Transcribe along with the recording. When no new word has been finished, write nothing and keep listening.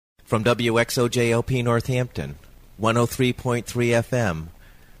From WXOJLP Northampton, 103.3 FM,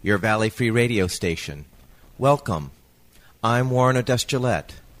 your Valley Free radio station. Welcome. I'm Warren Odess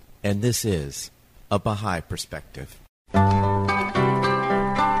Gillette, and this is A Baha'i Perspective.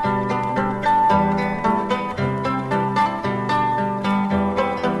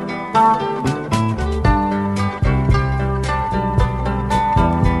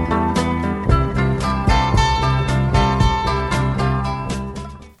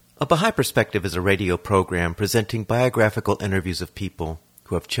 A Baha'i Perspective is a radio program presenting biographical interviews of people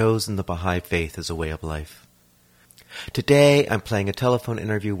who have chosen the Baha'i faith as a way of life. Today, I'm playing a telephone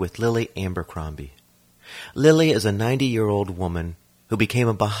interview with Lillie Abercrombie. Lillie is a 90-year-old woman who became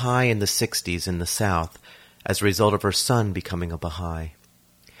a Baha'i in the 60s in the South as a result of her son becoming a Baha'i.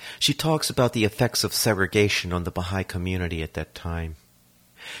 She talks about the effects of segregation on the Baha'i community at that time.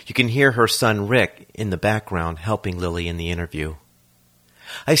 You can hear her son Rick in the background helping Lillie in the interview.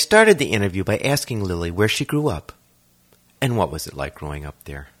 I started the interview by asking Lillie where she grew up and what was it like growing up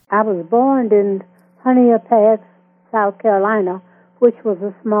there. I was born in Honea Pass, South Carolina, which was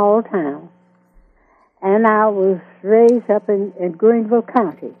a small town. And I was raised up in Greenville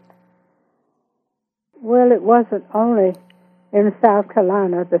County. Well, it wasn't only in South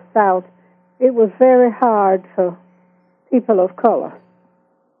Carolina, the South. It was very hard for people of color.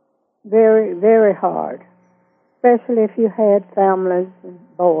 Very, very hard. Especially if you had families and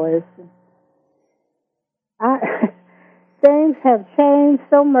boys. Things have changed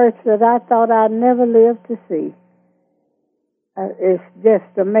so much that I thought I'd never live to see. It's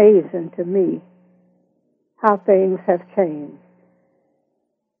just amazing to me how things have changed.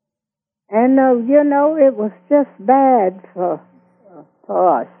 And, it was just bad for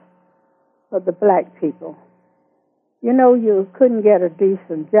us, for the black people. You couldn't get a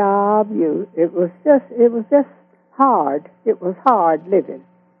decent job. It was just hard. It was hard living.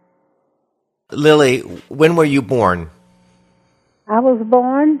 Lillie, when were you born? I was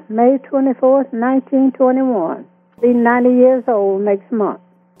born May 24th, 1921. Be 90 years old next month.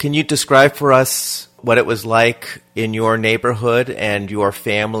 Can you describe for us what it was like in your neighborhood and your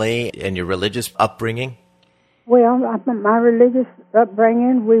family and your religious upbringing? Well, my religious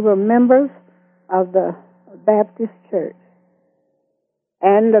upbringing, we were members of the Baptist church.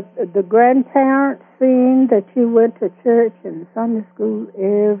 And the grandparents seen that you went to church and Sunday school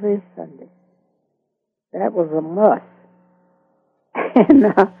every Sunday. That was a must.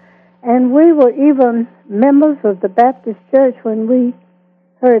 And we were even members of the Baptist church when we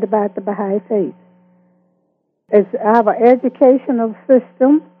heard about the Baha'i faith. Our educational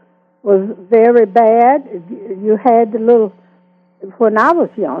system was very bad. You had when I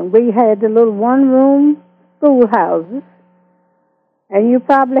was young, we had the little one-room schoolhouses. And you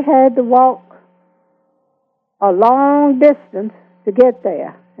probably had to walk a long distance to get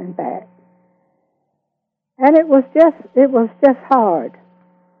there and back. And it was just hard.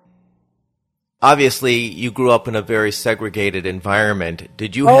 Obviously, you grew up in a very segregated environment.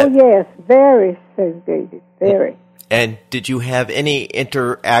 Did you yes, very segregated, very. And did you have any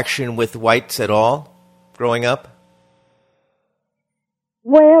interaction with whites at all growing up?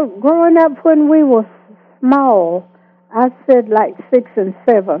 Well, growing up when we were small, I said like 6 and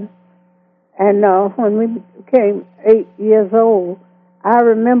 7, and when we became 8 years old, I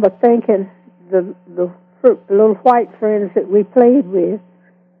remember thinking the little white friends that we played with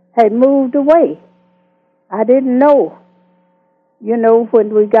had moved away. I didn't know.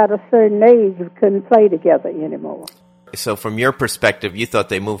 When we got a certain age, we couldn't play together anymore. So from your perspective, you thought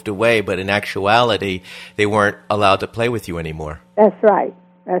they moved away, but in actuality, they weren't allowed to play with you anymore. That's right.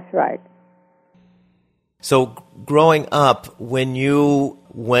 That's right. So growing up, when you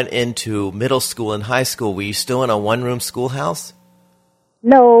went into middle school and high school, were you still in a one-room schoolhouse?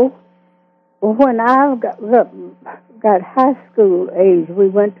 No. When I got high school age,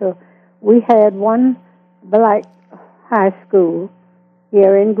 we had one black high school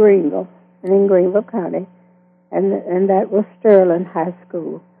here in Greenville County, and that was Sterling High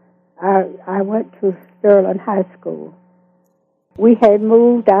School. I went to Sterling High School. We had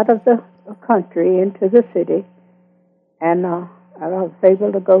moved out of the country into the city, and I was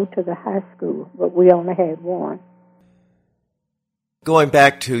able to go to the high school, but we only had one. Going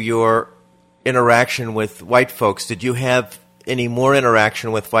back to your interaction with white folks, did you have any more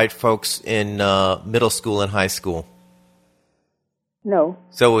interaction with white folks in middle school and high school? No.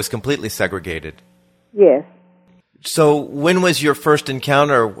 So it was completely segregated? Yes. So when was your first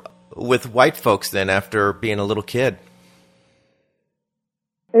encounter with white folks then, after being a little kid?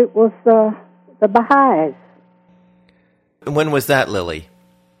 It was the Baha'is. And when was that, Lillie?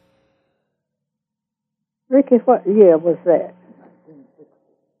 Ricky, what year was that?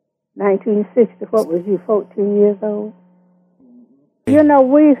 1960, what was you, 14 years old? You know,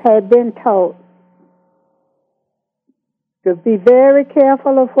 we had been taught to be very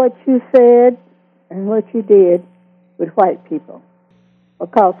careful of what you said and what you did with white people,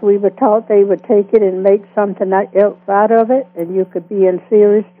 because we were taught they would take it and make something else out of it, and you could be in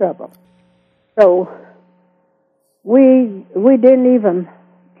serious trouble. So we didn't even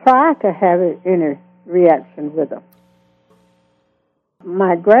try to have any reaction with them.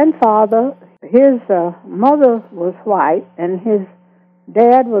 My grandfather, his mother was white, and his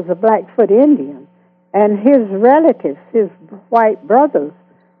dad was a Blackfoot Indian, and his relatives, his white brothers,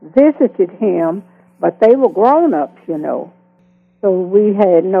 visited him, but they were grown-ups, you know, so we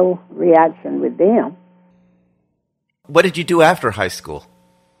had no reaction with them. What did you do after high school?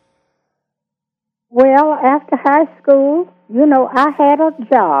 Well, after high school, you know, I had a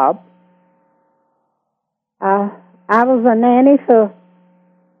job. I was a nanny for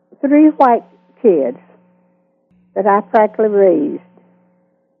 3 white kids that I practically raised,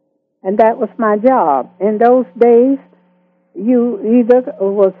 and that was my job. In those days, you either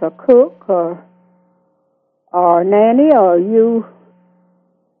was a cook or a nanny, or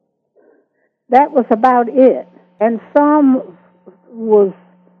that was about it. And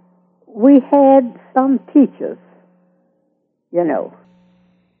we had some teachers, you know,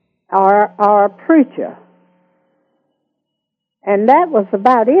 or a preacher. And that was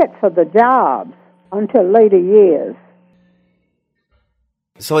about it for the jobs until later years.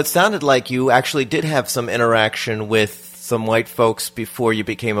 So it sounded like you actually did have some interaction with some white folks before you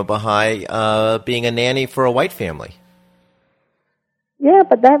became a Baha'i, being a nanny for a white family. Yeah,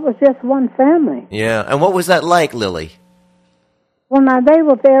 but that was just one family. Yeah, and what was that like, Lillie? Well, now, they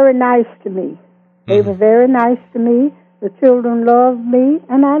were very nice to me. They were very nice to me. The children loved me,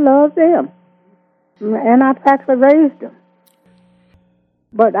 and I loved them. And I practically raised them.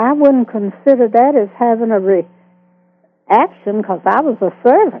 But I wouldn't consider that as having a reaction, because I was a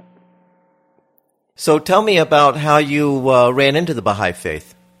servant. So tell me about how you ran into the Baha'i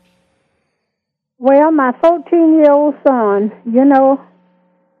faith. Well, my 14-year-old son, you know,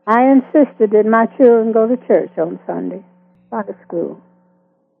 I insisted that my children go to church on Sunday, Sunday school.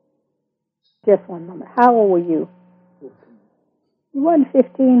 Just one moment. How old were you? 15. You weren't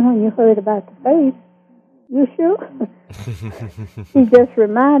 15 when you heard about the faith. You sure? He just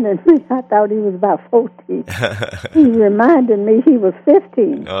reminded me. I thought he was about 14. He reminded me he was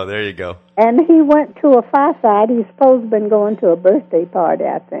 15. Oh, there you go. And he went to a fireside. He's supposed to have been going to a birthday party,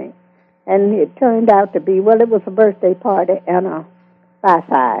 I think. And it turned out to be, well, it was a birthday party and a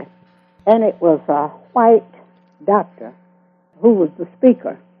fireside. And it was a white doctor who was the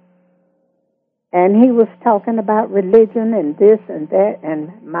speaker. And he was talking about religion and this and that,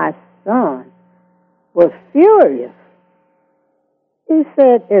 and my son was furious. He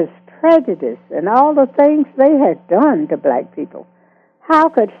said it's prejudice and all the things they had done to black people. How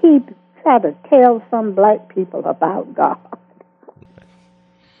could he try to tell some black people about God?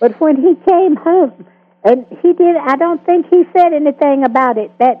 But when he came home, and I don't think he said anything about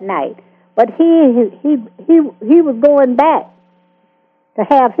it that night, but he was going back to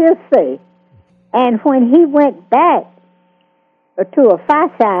have his say. And when he went back to a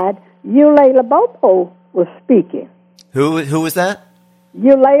fireside, Eulalia Bobo was speaking. Who was that?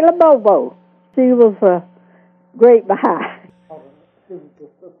 Eulalia Bobo. She was a great Baha'i.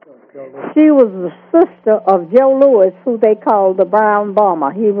 She was the sister of Joe Louis, who they called the Brown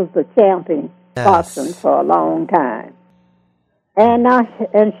Bomber. He was the champion boxing for a long time. And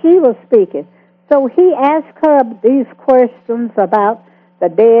she was speaking. So he asked her these questions about the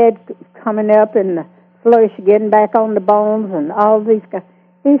dead coming up and the flesh getting back on the bones and all these guys.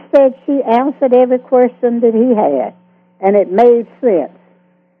 He said she answered every question that he had, and it made sense.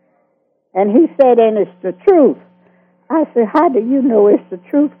 And he said, and it's the truth. I said, how do you know it's the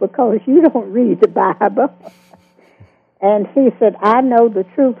truth? Because you don't read the Bible. And he said, I know the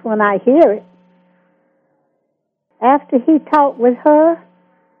truth when I hear it. After he talked with her,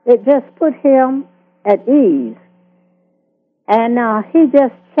 it just put him at ease. And he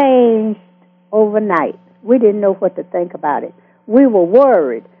just changed overnight. We didn't know what to think about it. We were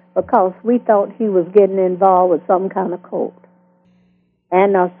worried because we thought he was getting involved with some kind of cult.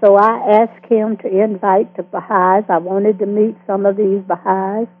 And so I asked him to invite the Baha'is. I wanted to meet some of these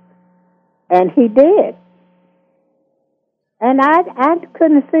Baha'is. And he did. And I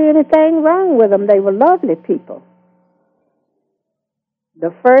couldn't see anything wrong with them. They were lovely people.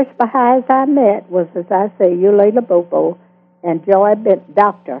 The first Baha'is I met was, as I say, Eulalia Bobo and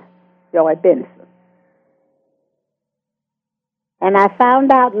Dr. Joy Benson. And I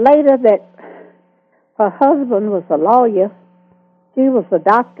found out later that her husband was a lawyer. She was a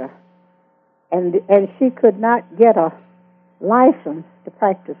doctor. and she could not get a license to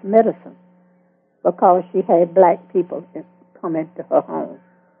practice medicine because she had black people come into her home.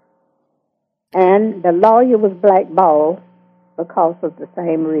 And the lawyer was blackballed because of the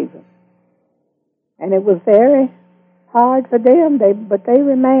same reason. And it was very hard for them, but they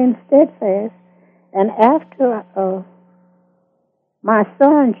remained steadfast. And after my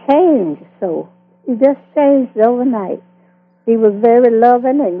son changed, so he just changed overnight. He was very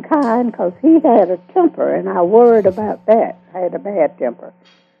loving and kind because he had a temper, and I worried about that. I had a bad temper.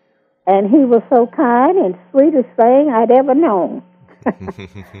 And he was so kind and sweetest thing I'd ever known.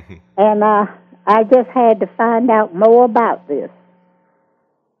 And I just had to find out more about this.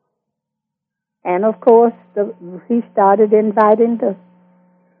 And, of course, he started inviting the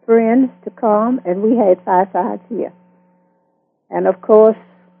friends to come, and we had firesides here. And, of course,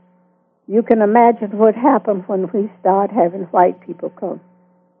 you can imagine what happened when we started having white people come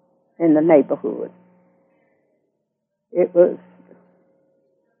in the neighborhood. It was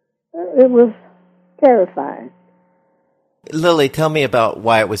terrifying. Lillie, tell me about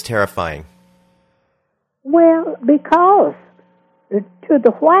why it was terrifying. Well, because to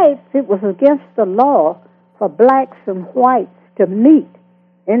the whites, it was against the law for blacks and whites to meet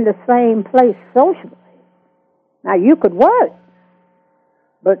in the same place socially. Now, you could work,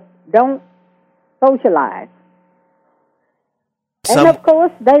 but don't socialize. And, of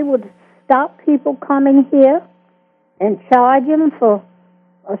course, they would stop people coming here and charge them for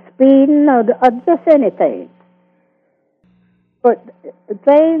speeding or just anything. But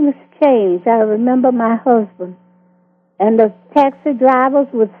things changed. I remember my husband, and the taxi drivers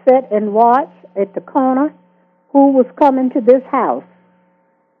would sit and watch at the corner who was coming to this house.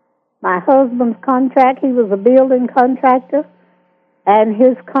 My husband's contract, he was a building contractor, and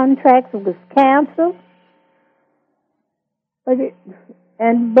his contract was canceled. But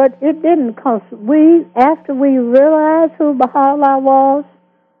it didn't, because after we realized who Bahá'í was,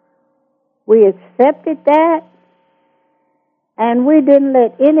 we accepted that, and we didn't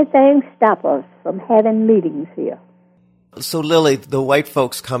let anything stop us from having meetings here. So, Lillie, the white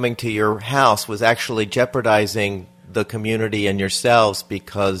folks coming to your house was actually jeopardizing the community and yourselves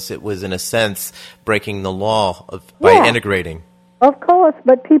because it was, in a sense, breaking the law by integrating. Of course,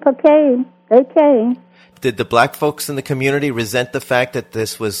 but people came. They came. Did the black folks in the community resent the fact that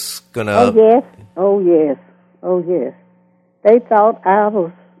this was going to... Oh, yes. They thought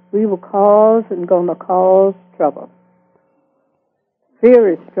we were going to cause trouble.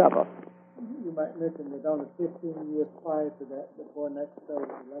 Serious trouble. You might mention that only 15 years prior to that, before next door was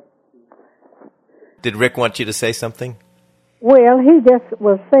elected. Did Rick want you to say something? Well, he just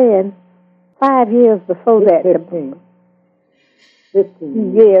was saying 5 years before that.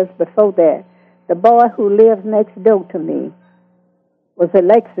 15 years before that, the boy who lives next door to me was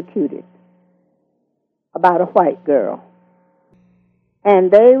electrocuted about a white girl.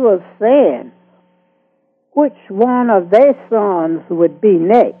 And they were saying which one of their sons would be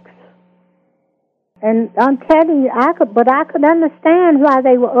next. And I'm telling you, I could understand why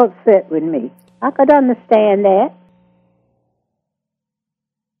they were upset with me. I could understand that.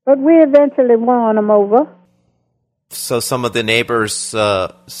 But we eventually won them over. So some of the neighbors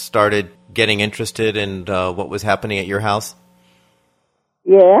started getting interested in what was happening at your house?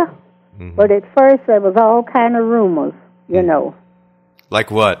 Yeah. Mm-hmm. But at first there was all kind of rumors, you know.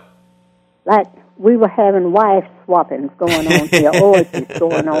 Like what? Like we were having wife swappings going on here, orgies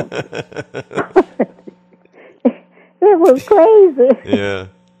going on. It was crazy. Yeah.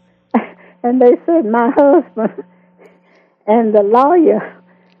 And they said my husband and the lawyer,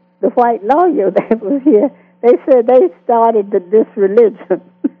 the white lawyer that was here, they said they started this religion.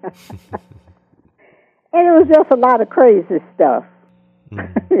 And it was just a lot of crazy stuff.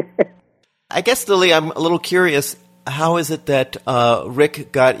 I guess, Lillie, I'm a little curious. How is it that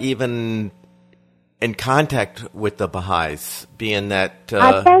Rick got even in contact with the Baha'is, being that...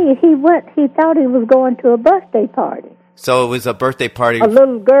 I tell you, he thought he was going to a birthday party. So it was a birthday party... A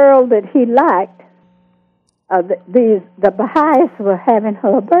little girl that he liked, the Baha'is were having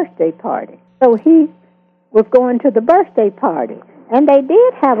her birthday party. So he was going to the birthday party. And they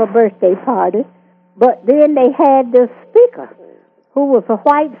did have a birthday party, but then they had this speaker who was a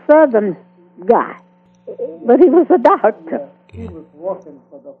white Southern guy. But he was a doctor. She was working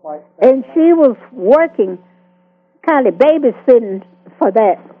for the white family. And she was working, kind of babysitting for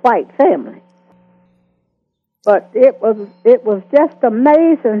that white family. But it was just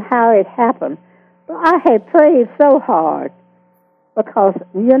amazing how it happened. But I had prayed so hard because,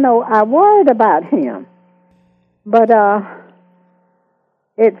 you know, I worried about him. But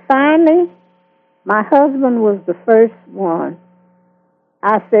it finally, my husband was the first one.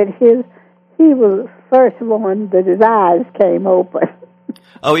 I said he he was the first one that his eyes came open.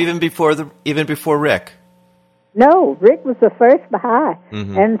 Oh, even before Rick? No, Rick was the first Baha'i.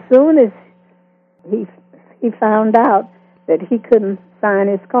 Mm-hmm. And soon as he found out that he couldn't sign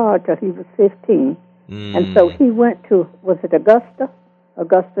his card till he was 15. And so he went to, was it Augusta,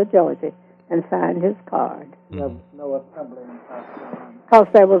 Georgia, and signed his card. There was no assembly in South Carolina. Because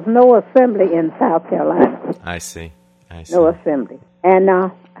there was no assembly in South Carolina. I see. No assembly. And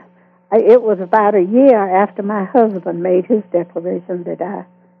it was about a year after my husband made his declaration that I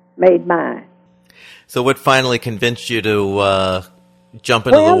made mine. So what finally convinced you to jump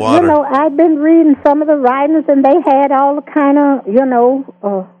into the water? Well, I'd been reading some of the writings, and they had all the kind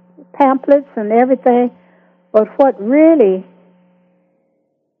of, pamphlets and everything. But what really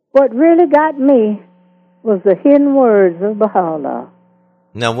got me was the hidden words of Baha'u'llah.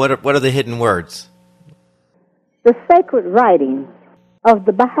 Now, what are the hidden words? The sacred writings of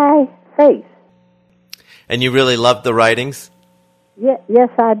the Baha'i faith. And you really loved the writings? Yes,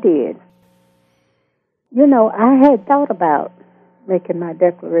 I did. I had thought about making my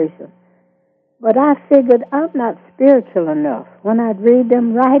declaration, but I figured I'm not spiritual enough. When I'd read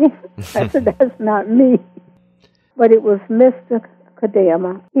them writings, I said, that's not me. But it was Mr.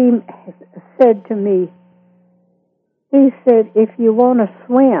 Kadema. He said to me, he said, if you want to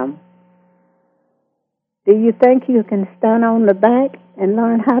swim, do you think you can stand on the bank and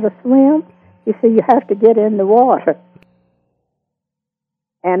learn how to swim? He said, you have to get in the water.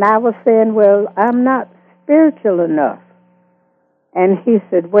 And I was saying, well, I'm not spiritual enough. And he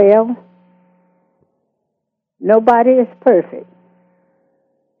said, well, nobody is perfect.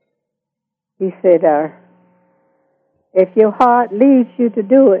 He said, if your heart leads you to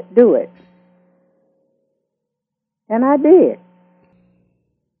do it, do it. And I did.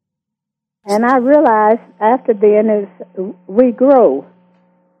 And I realized after then, as we grow,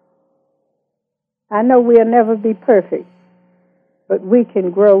 I know we'll never be perfect, but we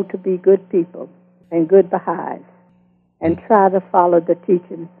can grow to be good people and good Baha'is and try to follow the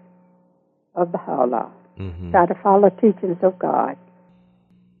teachings of Baha'u'llah. Mm-hmm. Try to follow teachings of God.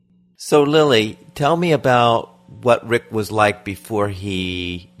 So, Lillie, tell me about what Rick was like before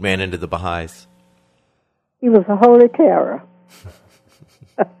he ran into the Baha'is. He was a holy terror.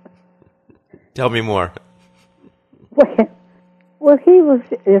 Tell me more. Well, he was,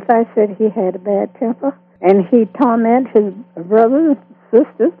 as I said, he had a bad temper, and he tormented his brothers and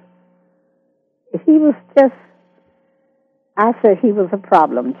sisters. He was just, I said he was a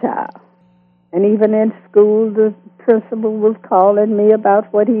problem child. And even in school, the principal was calling me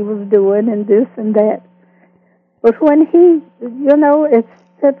about what he was doing and this and that. But when he,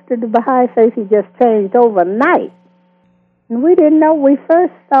 accepted the Baha'i faith, he just changed overnight. And we didn't know. We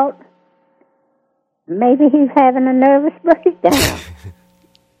first thought maybe he's having a nervous breakdown.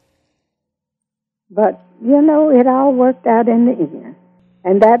 But, it all worked out in the end.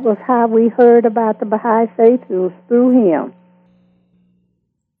 And that was how we heard about the Baha'i faith. It was through him.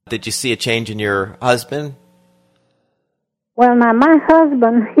 Did you see a change in your husband? Well, now, my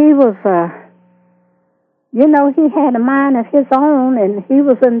husband, he was, he had a mind of his own, and he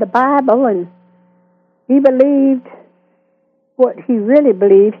was in the Bible, and he believed what he really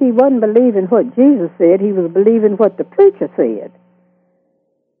believed. He wasn't believing what Jesus said. He was believing what the preacher said.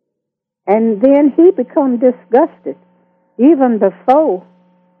 And then he became disgusted, even before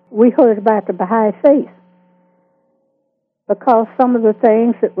we heard about the Baha'i faith, because some of the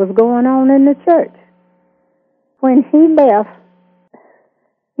things that was going on in the church. When he left,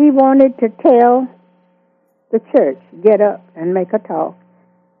 he wanted to tell the church, get up and make a talk,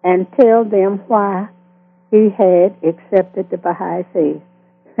 and tell them why he had accepted the Baha'i faith.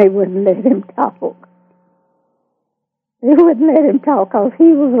 They wouldn't let him talk. They wouldn't let him talk because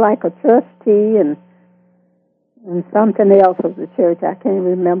he was like a trustee and something else of the church. I can't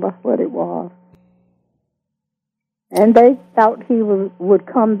remember what it was. And they thought he would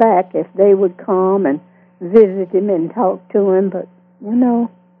come back if they would come and visit him and talk to him, but, he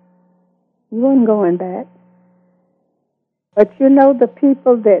wasn't going back. But the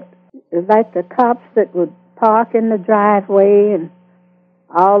people that, like the cops that would park in the driveway and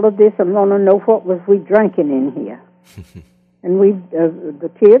all of this, and want to know what was we drinking in here. And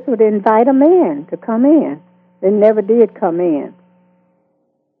the kids would invite them in to come in. They never did come in.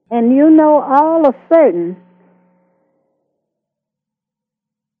 And all of a sudden,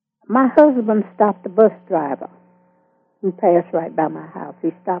 my husband stopped the bus driver who passed right by my house.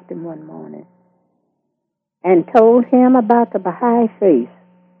 He stopped him one morning and told him about the Baha'i faith.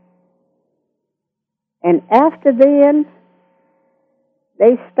 And after then,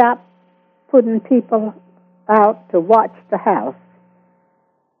 they stopped putting people out to watch the house.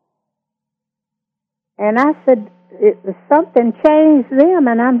 And I said, something changed them,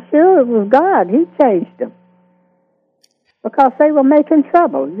 and I'm sure it was God. He changed them. Because they were making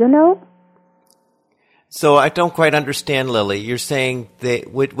trouble, you know? So I don't quite understand, Lillie. You're saying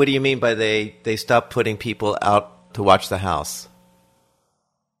what do you mean by they stopped putting people out to watch the house?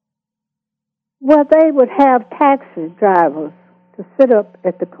 Well, they would have taxi drivers to sit up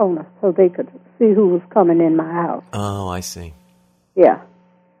at the corner so they could see who was coming in my house. Oh, I see. Yeah.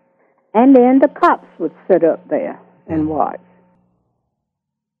 And then the cops would sit up there and watch.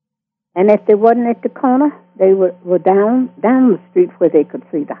 And if they wasn't at the corner, they were down the street where they could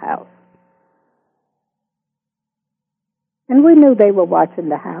see the house. And we knew they were watching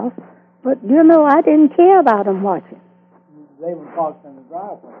the house. But, you know, I didn't care about them watching. They were parked in the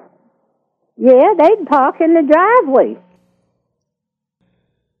driveway. Yeah, they'd park in the driveway.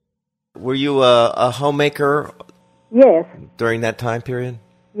 Were you a homemaker? Yes. During that time period?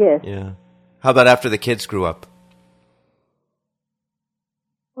 Yes. Yeah. How about after the kids grew up?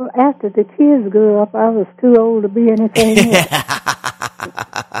 Well, after the kids grew up, I was too old to be anything else.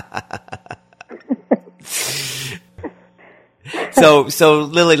 So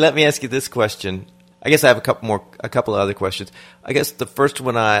Lillie, let me ask you this question. I guess I have a couple of other questions. I guess the first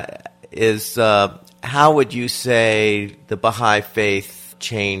one is how would you say the Baha'i faith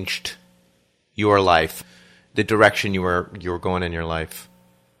changed your life, the direction you were going in your life?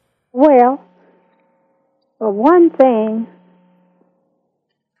 Well, for one thing,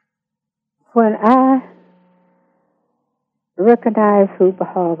 when I recognized who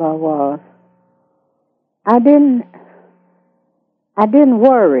Baha'i was, I didn't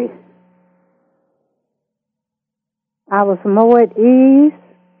worry. I was more at ease,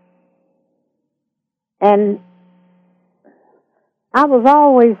 and I was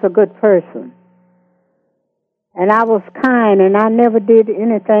always a good person. And I was kind, and I never did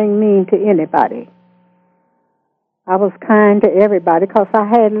anything mean to anybody. I was kind to everybody because I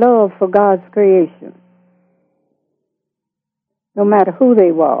had love for God's creation, no matter who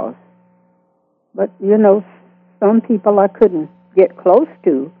they was. But, you know, some people I couldn't get close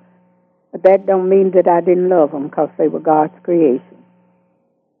to, but that don't mean that I didn't love them because they were God's creation.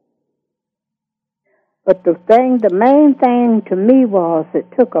 But the main thing to me was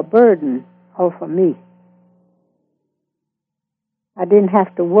it took a burden off of me. I didn't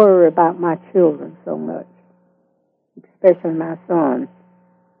have to worry about my children so much, especially my sons,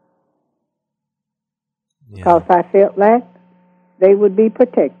 because I felt like they would be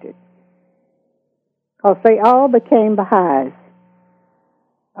protected. Because they all became Baha'is,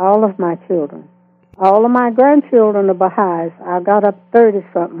 all of my children. All of my grandchildren are Baha'is. I got up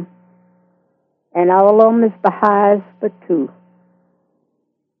 30-something, and all of them is Baha'is but 2.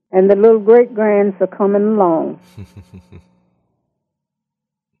 And the little great-grands are coming along.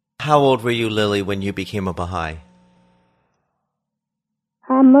 How old were you, Lillie, when you became a Baha'i?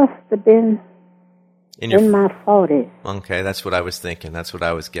 I must have been in my 40s. Okay, that's what I was thinking. That's what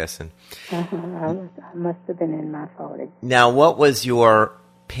I was guessing. I must have been in my 40s. Now, what was your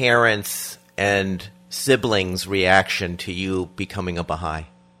parents' and siblings' reaction to you becoming a Baha'i?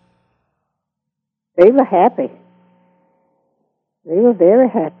 They were happy. They were very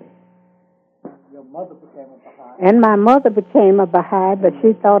happy. Your mother became a Baha'i. And my mother became a Baha'i, but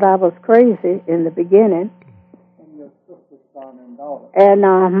she thought I was crazy in the beginning. And your sister's son and daughter. And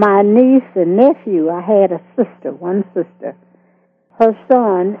my niece and nephew, I had a sister, one sister. Her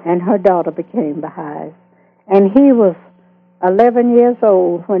son and her daughter became Baha'is. And he was 11 years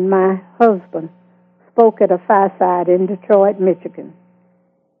old when my husband spoke at a fireside in Detroit, Michigan.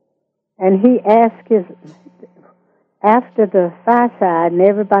 And he asked after the fireside and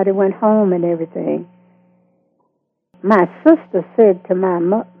everybody went home and everything, my sister said to my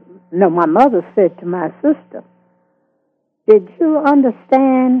mother said to my sister, "Did you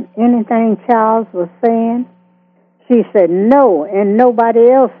understand anything Charles was saying?" She said, "No," and nobody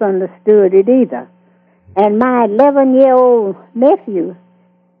else understood it either. And my 11-year-old nephew,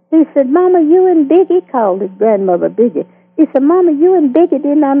 he said, "Mama, you and Biggie," called his grandmother Biggie. He said, "Mama, you and Biggie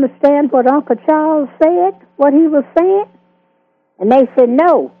didn't understand what Uncle Charles said, what he was saying?" And they said,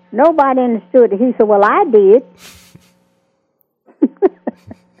 "No, nobody understood it." He said, "Well, I did."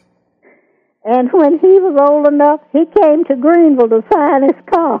 And when he was old enough, he came to Greenville to sign his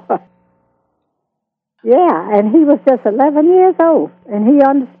car. Yeah, and he was just 11 years old, and he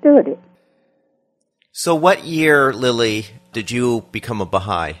understood it. So what year, Lillie, did you become a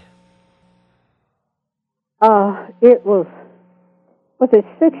Baha'i? It was it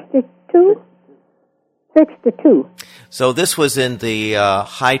 62? 62. So this was in the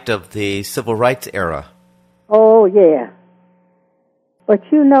height of the civil rights era. Oh, yeah. But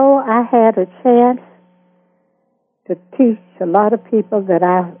you know, I had a chance to teach a lot of people that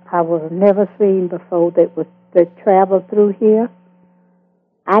I was never seen before that traveled through here.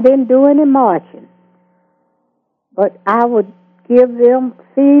 I didn't do any marching, but I would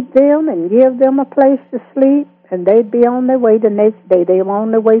feed them, and give them a place to sleep, and they'd be on their way the next day. They were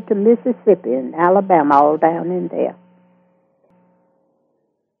on their way to Mississippi and Alabama, all down in there.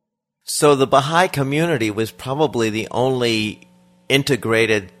 So the Baha'i community was probably the only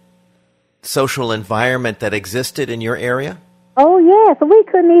integrated social environment that existed in your area? Oh, yes. We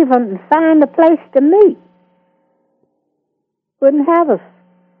couldn't even find a place to meet. Couldn't have us.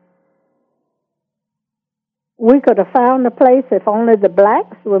 We could have found a place if only the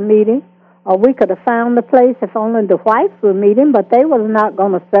blacks were meeting, or we could have found a place if only the whites were meeting, but they was not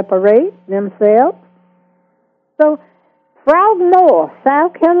going to separate themselves. So Frogmore,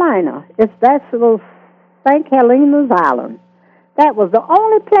 South Carolina, that was St. Helena's Island. That was the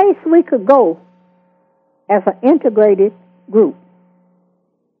only place we could go as an integrated group.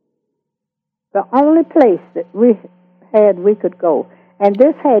 The only place that we could go. And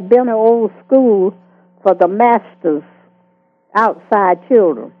this had been an old school for the masters' outside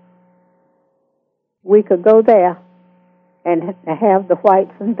children. We could go there and have the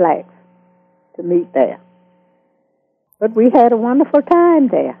whites and blacks to meet there. But we had a wonderful time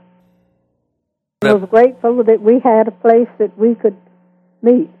there. I was grateful that we had a place that we could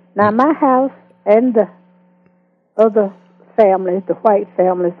meet. Now, my house and the other family, the white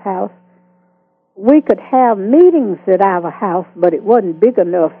family's house, we could have meetings at our house, but it wasn't big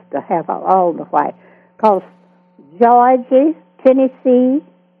enough to have all the white. Because Georgia, Tennessee,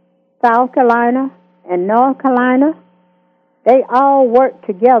 South Carolina, and North Carolina, they all worked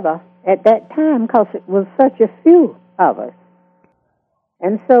together at that time because it was such a few of us.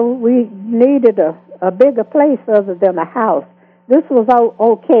 And so we needed a bigger place other than a house. This was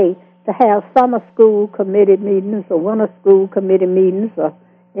okay to have summer school committee meetings or winter school committee meetings or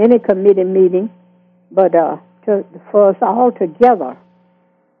any committee meeting, but for us all together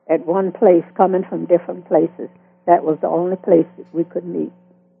at one place, coming from different places, that was the only place that we could meet.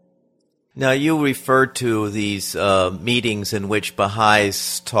 Now, you referred to these meetings in which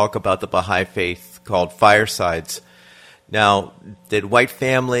Baha'is talk about the Baha'i faith called firesides. Now, did white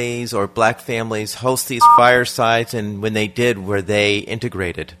families or black families host these firesides, and when they did, were they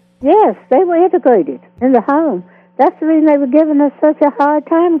integrated? Yes, they were integrated in the home. That's the reason they were giving us such a hard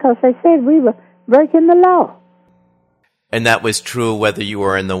time, because they said we were breaking the law. And that was true whether you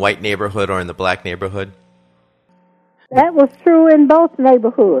were in the white neighborhood or in the black neighborhood? That was true in both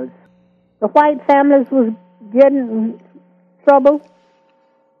neighborhoods. The white families was getting in trouble,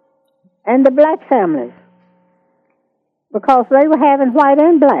 and the black families, because they were having white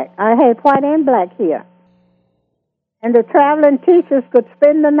and black. I had white and black here. And the traveling teachers could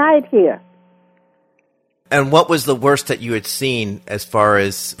spend the night here. And what was the worst that you had seen as far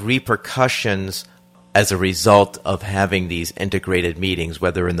as repercussions as a result of having these integrated meetings,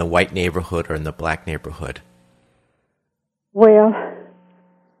 whether in the white neighborhood or in the black neighborhood? Well,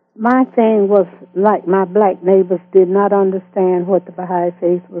 my thing was, like, my black neighbors did not understand what the Baha'i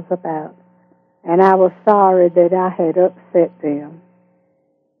faith was about. And I was sorry that I had upset them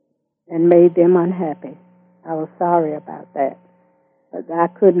and made them unhappy. I was sorry about that. But I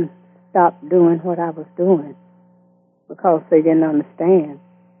couldn't stop doing what I was doing because they didn't understand.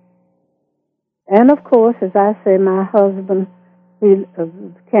 And, of course, as I say, my husband, he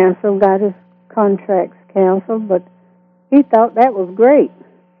got his contracts canceled, but he thought that was great.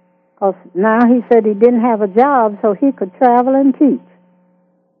 Because now he said he didn't have a job, so he could travel and teach.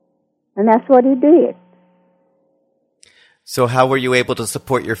 And that's what he did. So how were you able to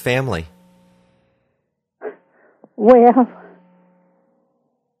support your family? Well,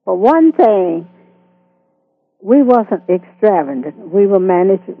 for one thing, we wasn't extravagant. We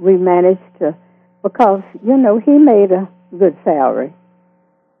managed to, because, you know, he made a good salary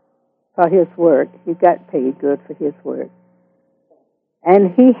for his work. He got paid good for his work.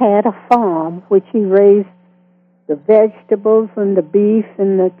 And he had a farm which he raised the vegetables and the beef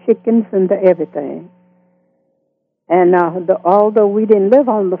and the chickens and the everything. And although we didn't live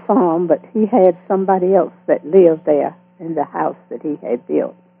on the farm, but he had somebody else that lived there in the house that he had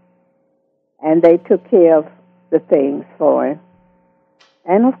built. And they took care of the things for him.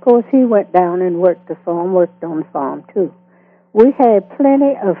 And, of course, he went down and worked on the farm, too. We had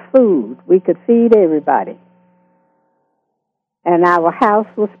plenty of food. We could feed everybody. And our house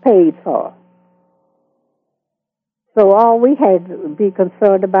was paid for. So all we had to be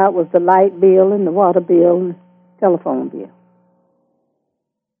concerned about was the light bill and the water bill and telephone bill.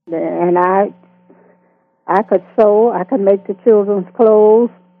 And I could sew, I could make the children's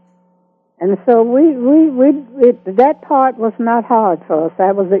clothes, And so that part was not hard for us.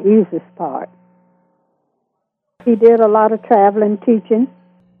 That was the easiest part. He did a lot of traveling, teaching,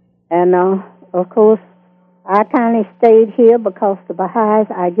 and of course, I kind of stayed here because the Baha'is,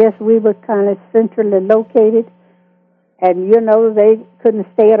 I guess we were kind of centrally located, and, you know, they couldn't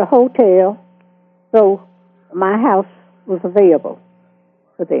stay at a hotel, so my house was available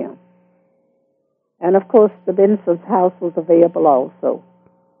for them. And, of course, the Benson's house was available also.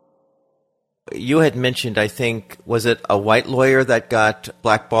 You had mentioned, I think, was it a white lawyer that got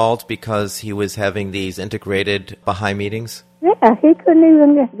blackballed because he was having these integrated Baha'i meetings? Yeah, he couldn't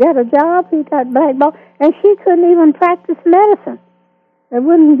even get a job. He got blackballed. And she couldn't even practice medicine. They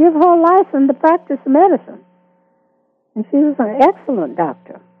wouldn't give her a license to practice medicine. And she was an excellent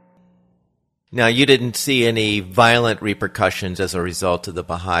doctor. Now, you didn't see any violent repercussions as a result of the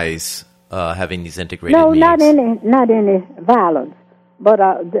Baha'is having these integrated meetings? No, not any violence. But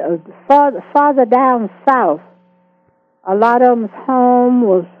farther down south, a lot of them's home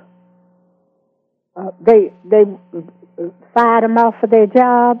was, they fired them off of their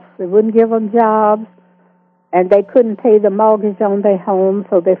jobs. They wouldn't give them jobs. And they couldn't pay the mortgage on their homes,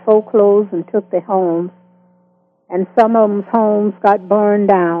 so they foreclosed and took their homes. And some of them's homes got burned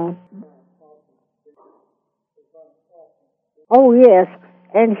down. Oh, yes.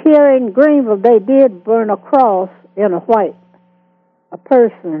 And here in Greenville, they did burn a cross in a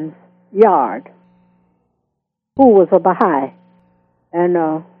person's yard who was a Baha'i.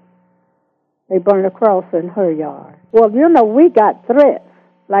 And they burned a cross in her yard. Well, you know, we got threats,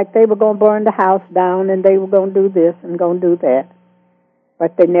 like they were going to burn the house down and they were going to do this and going to do that.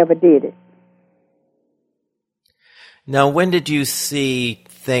 But they never did it. Now, when did you see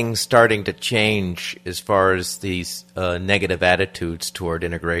things starting to change as far as these negative attitudes toward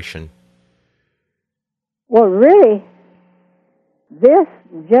integration? Well, really, this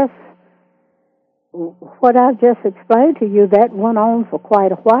just, what I've just explained to you, that went on for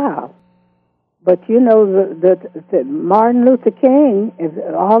quite a while. But, you know, the Martin Luther King,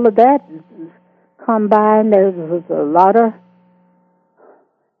 all of that combined, there was a lot of,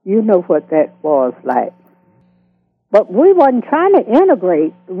 you know what that was like. But we wasn't trying to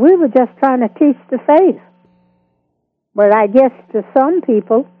integrate. We were just trying to teach the faith. But I guess to some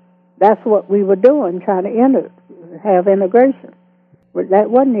people, that's what we were doing, trying to have integration. But that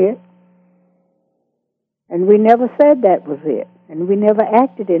wasn't it. And we never said that was it. And we never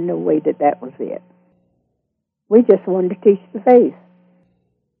acted in the way that was it. We just wanted to teach the faith.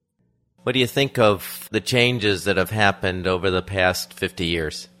 What do you think of the changes that have happened over the past 50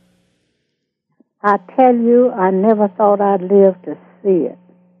 years? I tell you, I never thought I'd live to see it.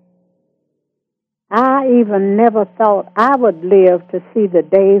 I even never thought I would live to see the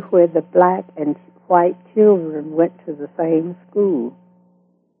day where the black and white children went to the same school.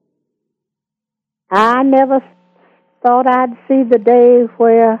 I never thought I'd see the day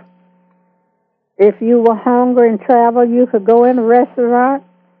where if you were hungry and travel, you could go in a restaurant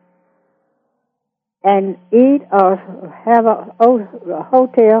and eat or have a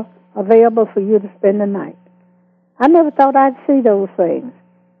hotel available for you to spend the night. I never thought I'd see those things.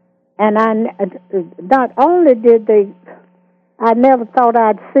 And not only I never thought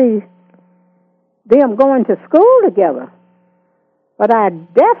I'd see them going to school together, but I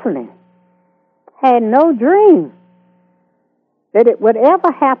definitely had no dream that it would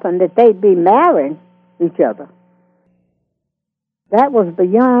ever happen that they'd be marrying each other. That was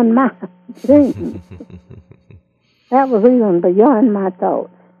beyond my dreams. That was even beyond my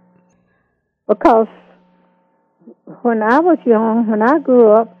thoughts. Because when I was young, when I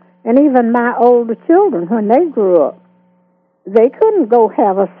grew up, and even my older children, when they grew up, they couldn't go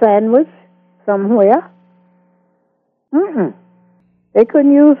have a sandwich somewhere. They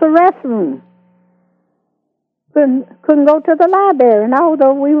couldn't use a restroom. Couldn't go to the library, and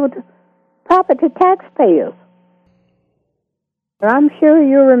although we were property taxpayers. I'm sure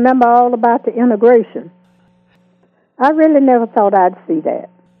you remember all about the integration. I really never thought I'd see that.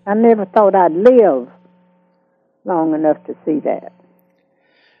 I never thought I'd live long enough to see that.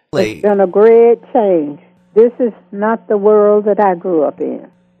 It's been a great change. This is not the world that I grew up in.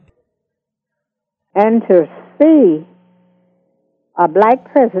 And to see a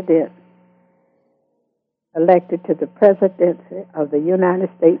black president elected to the presidency of the United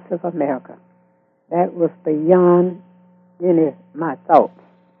States of America, that was beyond any of my thoughts.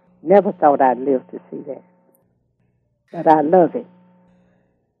 Never thought I'd live to see that. But I love it.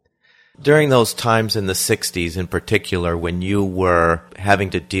 During those times in the 60s in particular, when you were having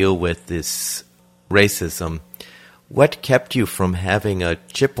to deal with this racism, what kept you from having a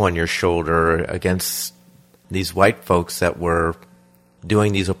chip on your shoulder against these white folks that were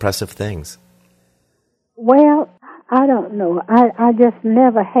doing these oppressive things? Well, I don't know. I just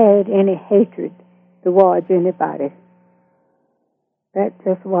never had any hatred towards anybody. That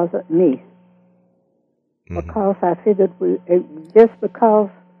just wasn't me. Because I figured just because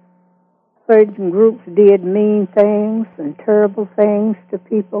certain groups did mean things and terrible things to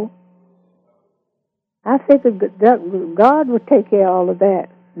people, I figured that God would take care of all of that,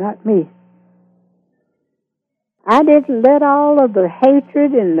 not me. I didn't let all of the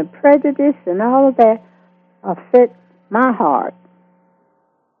hatred and the prejudice and all of that affect my heart,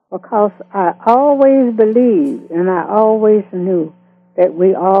 because I always believed and I always knew that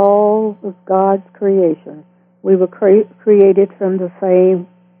we all was God's creation. We were created from the same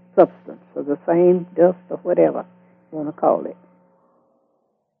substance or the same dust or whatever you want to call it.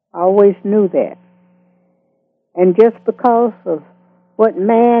 I always knew that. And just because of what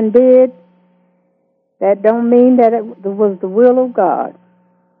man did, that don't mean that it was the will of God.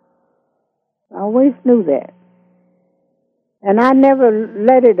 I always knew that. And I never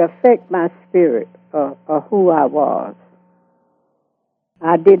let it affect my spirit or who I was.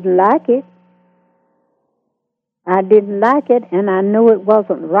 I didn't like it. I didn't like it, and I knew it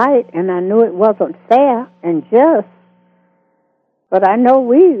wasn't right, and I knew it wasn't fair and just. But I know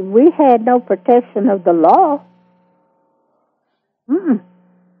we had no protection of the law.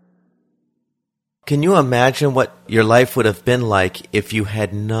 Can you imagine what your life would have been like if you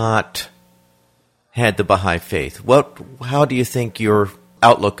had not had the Baha'i faith? How do you think your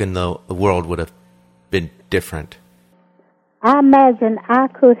outlook in the world would have been different? I imagine I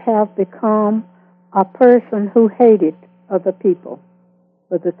could have become a person who hated other people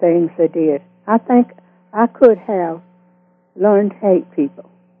for the things they did. I think I could have learned to hate people.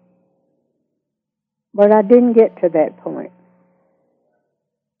 But I didn't get to that point.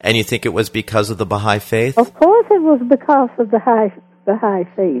 And you think it was because of the Baha'i faith? Of course it was because of the Baha'i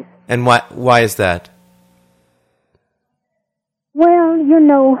faith. And why is that? Well,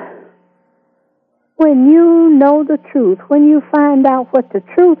 when you know the truth, when you find out what the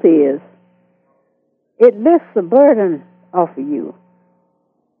truth is, it lifts the burden off of you.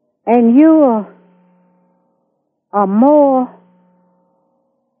 And you are more,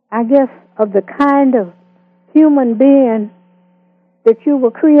 I guess, of the kind of human being that you were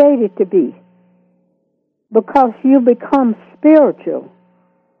created to be. Because you become spiritual.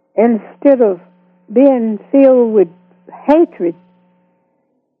 Instead of being filled with hatred,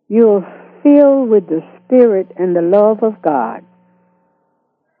 you're filled with the Spirit and the love of God.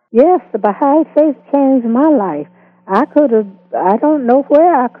 Yes, the Baha'i faith changed my life. I don't know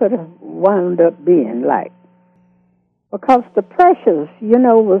where I could have wound up being like. Because the pressures,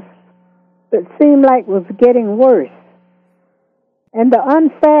 it seemed like was getting worse. And the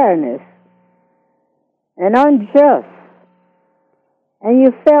unfairness and unjust. And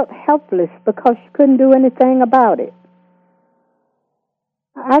you felt helpless because you couldn't do anything about it.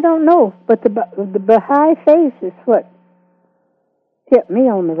 I don't know, but the Baha'i faith is what kept me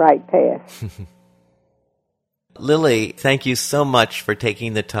on the right path. Lillie, thank you so much for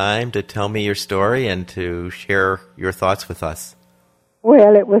taking the time to tell me your story and to share your thoughts with us.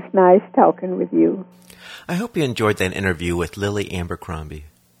 Well, it was nice talking with you. I hope you enjoyed that interview with Lillie Abercrombie,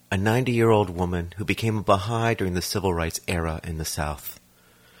 a 90-year-old woman who became a Baha'i during the Civil Rights era in the South.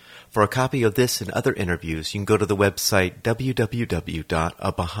 For a copy of this and other interviews, you can go to the website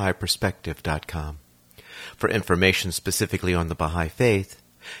www.abahaiperspective.com. For information specifically on the Baha'i faith,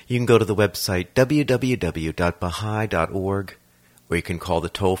 you can go to the website www.baha'i.org, or you can call the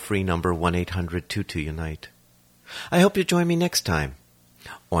toll-free number 1-800-22-UNITE. I hope you join me next time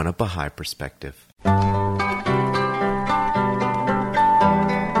on A Baha'i Perspective.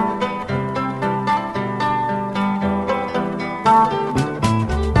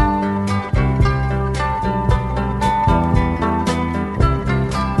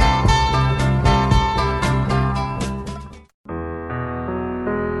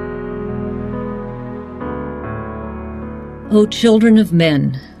 O children of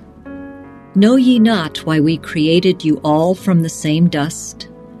men, know ye not why we created you all from the same dust,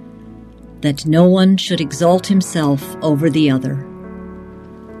 that no one should exalt himself over the other?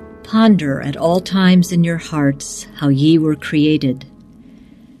 Ponder at all times in your hearts how ye were created.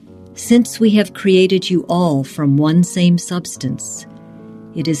 Since we have created you all from one same substance,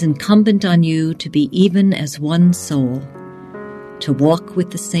 it is incumbent on you to be even as one soul, to walk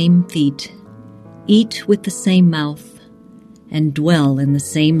with the same feet, eat with the same mouth, and dwell in the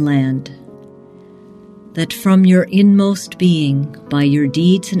same land, that from your inmost being, by your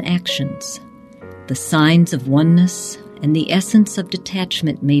deeds and actions, the signs of oneness and the essence of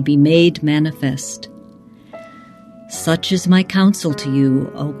detachment may be made manifest, Such is my counsel to you,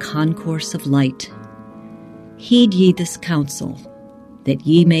 O concourse of light. Heed ye this counsel, that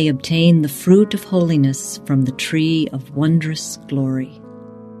ye may obtain the fruit of holiness from the tree of wondrous glory.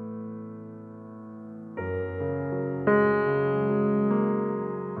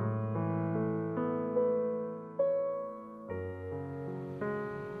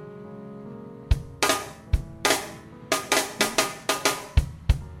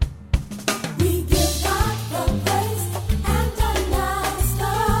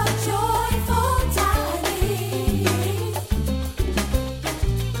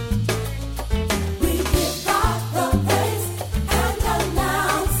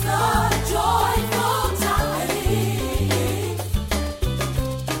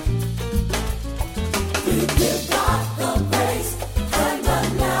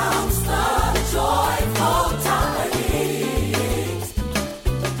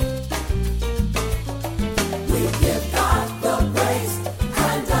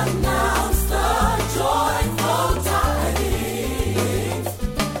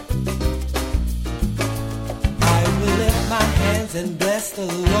 And bless the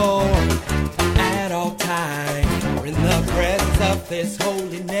Lord at all times, for in the presence of His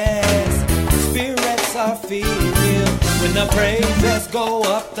holiness, spirits are filled. When the praises go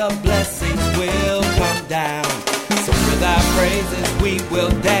up, the blessings will come down. So with our praises we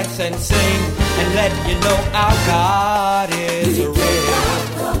will dance and sing, and let you know our God is real.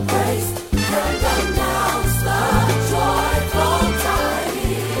 The praise and announce the joyful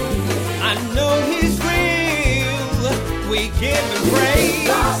tidings. I know He's real. We give Him praise. We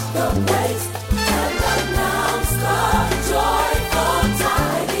got the praise and announce the joyful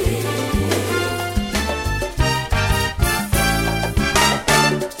tidings.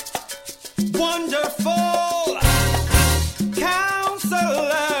 Wonderful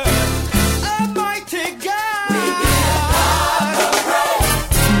Counselor, Almighty God. We give God the praise.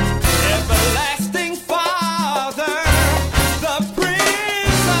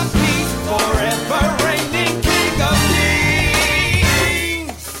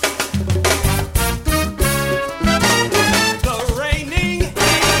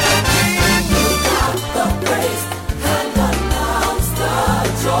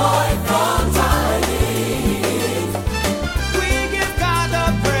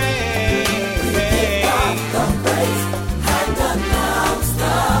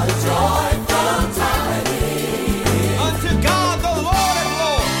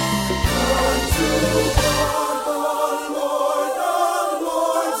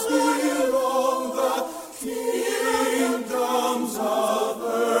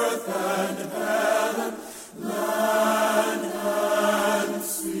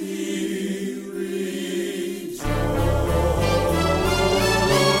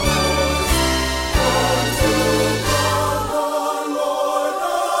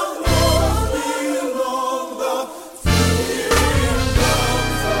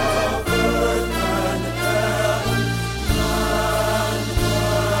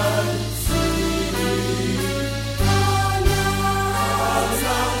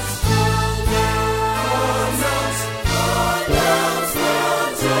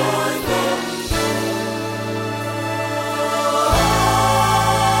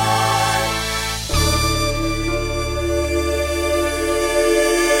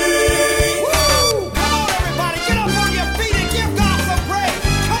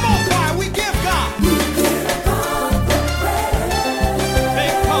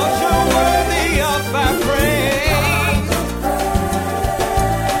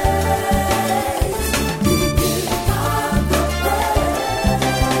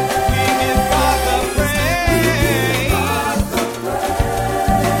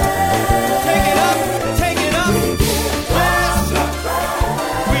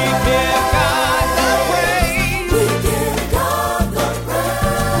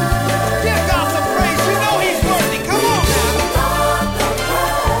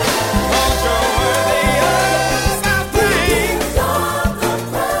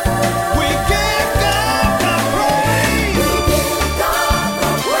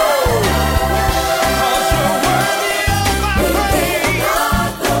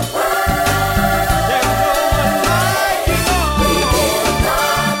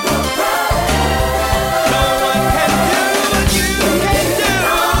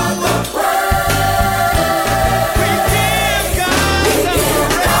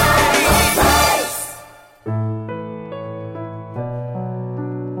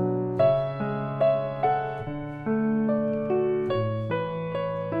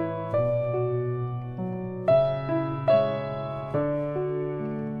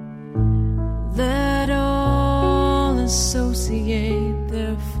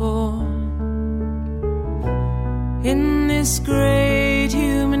 this great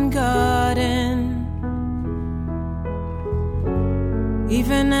human garden,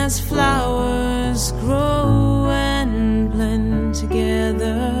 even as flowers grow and blend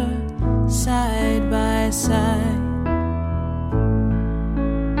together side by side.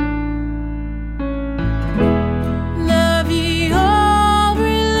 Love ye all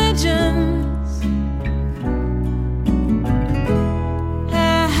religions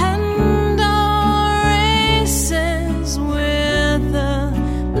and all races with a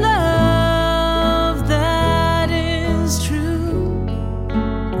love that is true,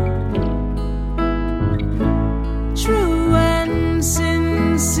 true and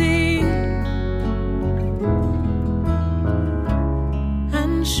sincere,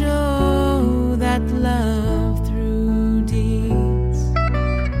 and show that love through deeds,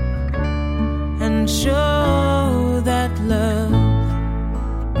 and show that love.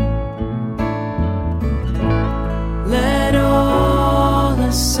 Let all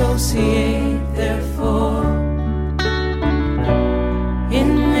associate, therefore, in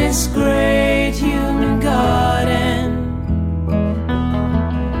this great human garden,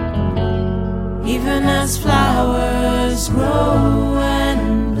 even as flowers grow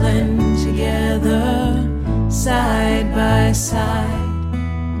and blend together side by side.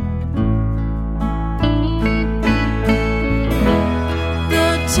 The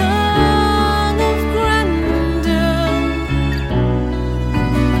tongue of grandeur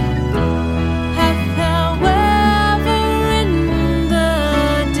hath however in the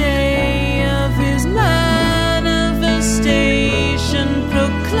day of his manifestation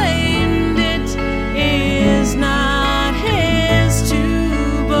proclaimed it is not his to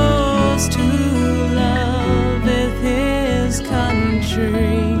boast who loveth his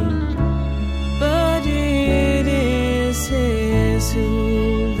country, but it is his who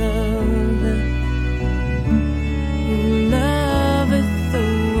loveth the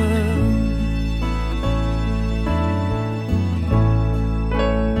world.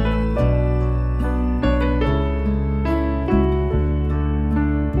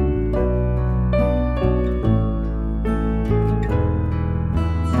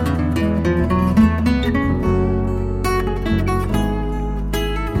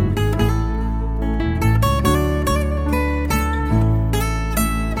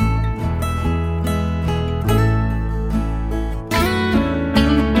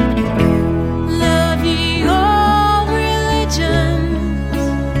 Love ye all religions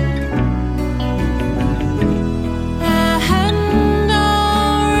and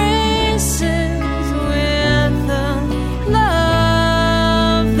all races with a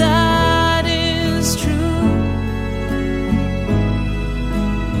love that is true,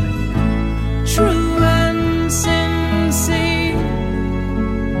 true and sincere,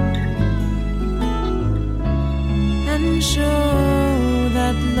 and show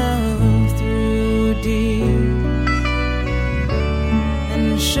that love through deeds,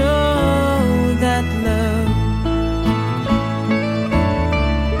 and show that love.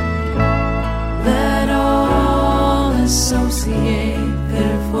 Let all associate,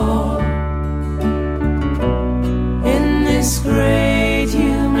 therefore, in this great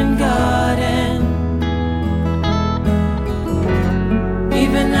human garden,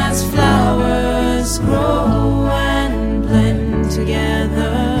 even as flowers grow and blend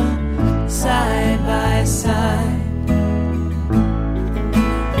together side by side.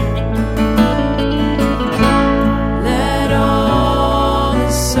 Let all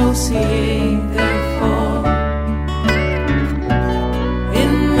associate, therefore,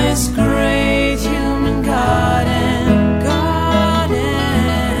 in this great human garden,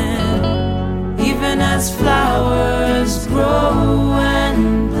 even as flowers grow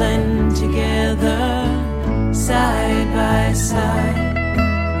and blend together side by side.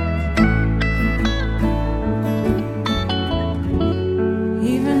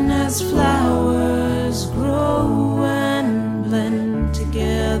 Even as flowers grow and blend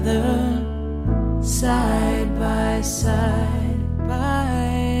together side by side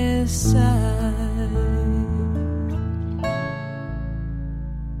by side.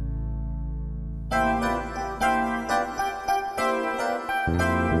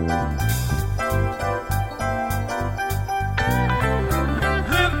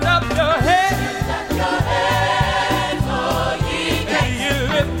 Lift up your head. For ye you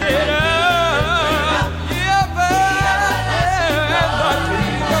lift it up. Your birth, the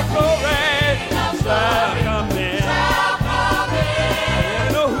King of glory shall come in. You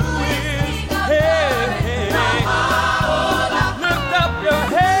know who is. Hey, hey. Lift up your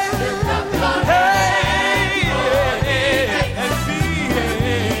head. Hey, and be.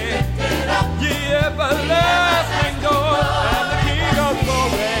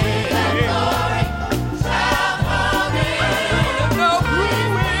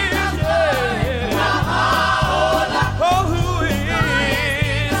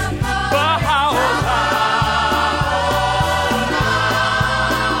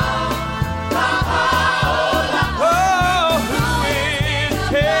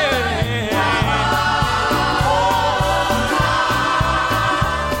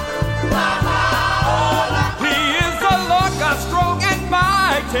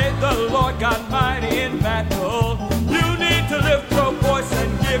 mighty, the Lord God mighty in battle. You need to lift your voice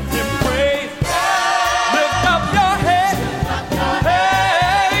and give him praise. Lift up your head.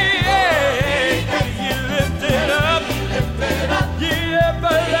 Hey, ye lift it up. Ye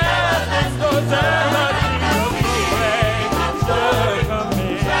everlasting doors and the King of glory shall come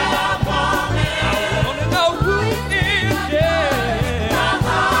in. I want to know who is,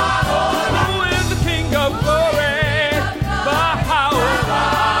 who is the King of glory? Bahá'í.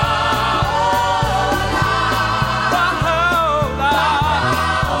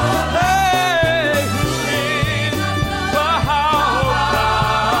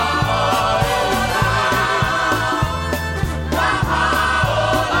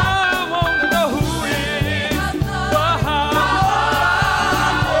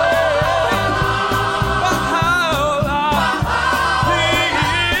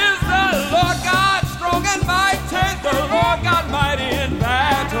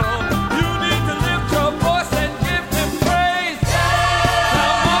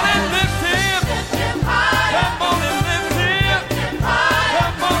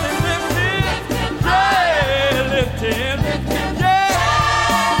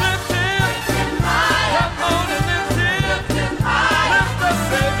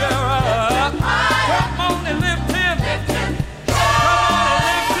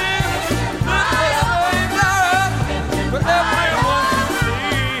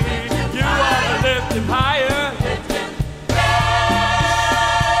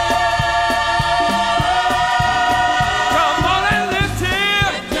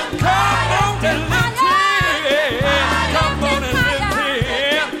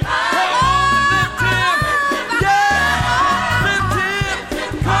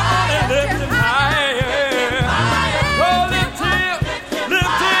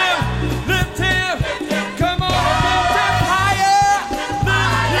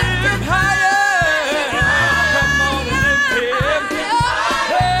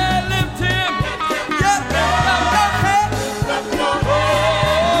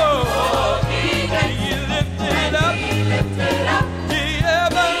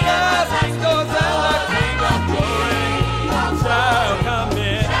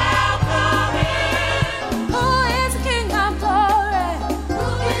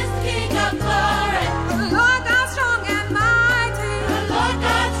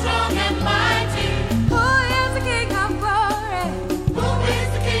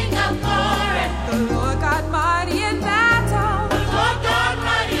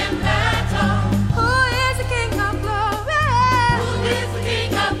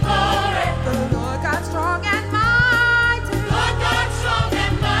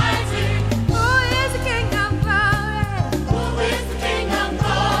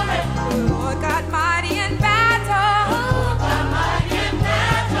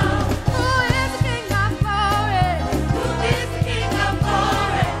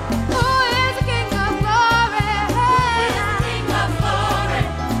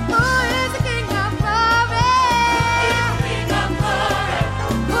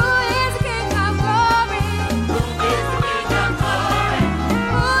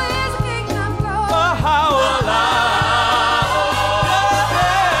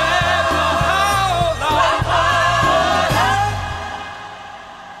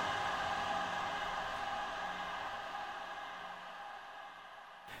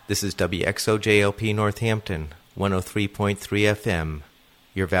 This is WXOJLP Northampton, 103.3 FM,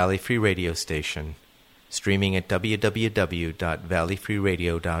 your Valley Free Radio station, streaming at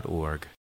www.valleyfreeradio.org.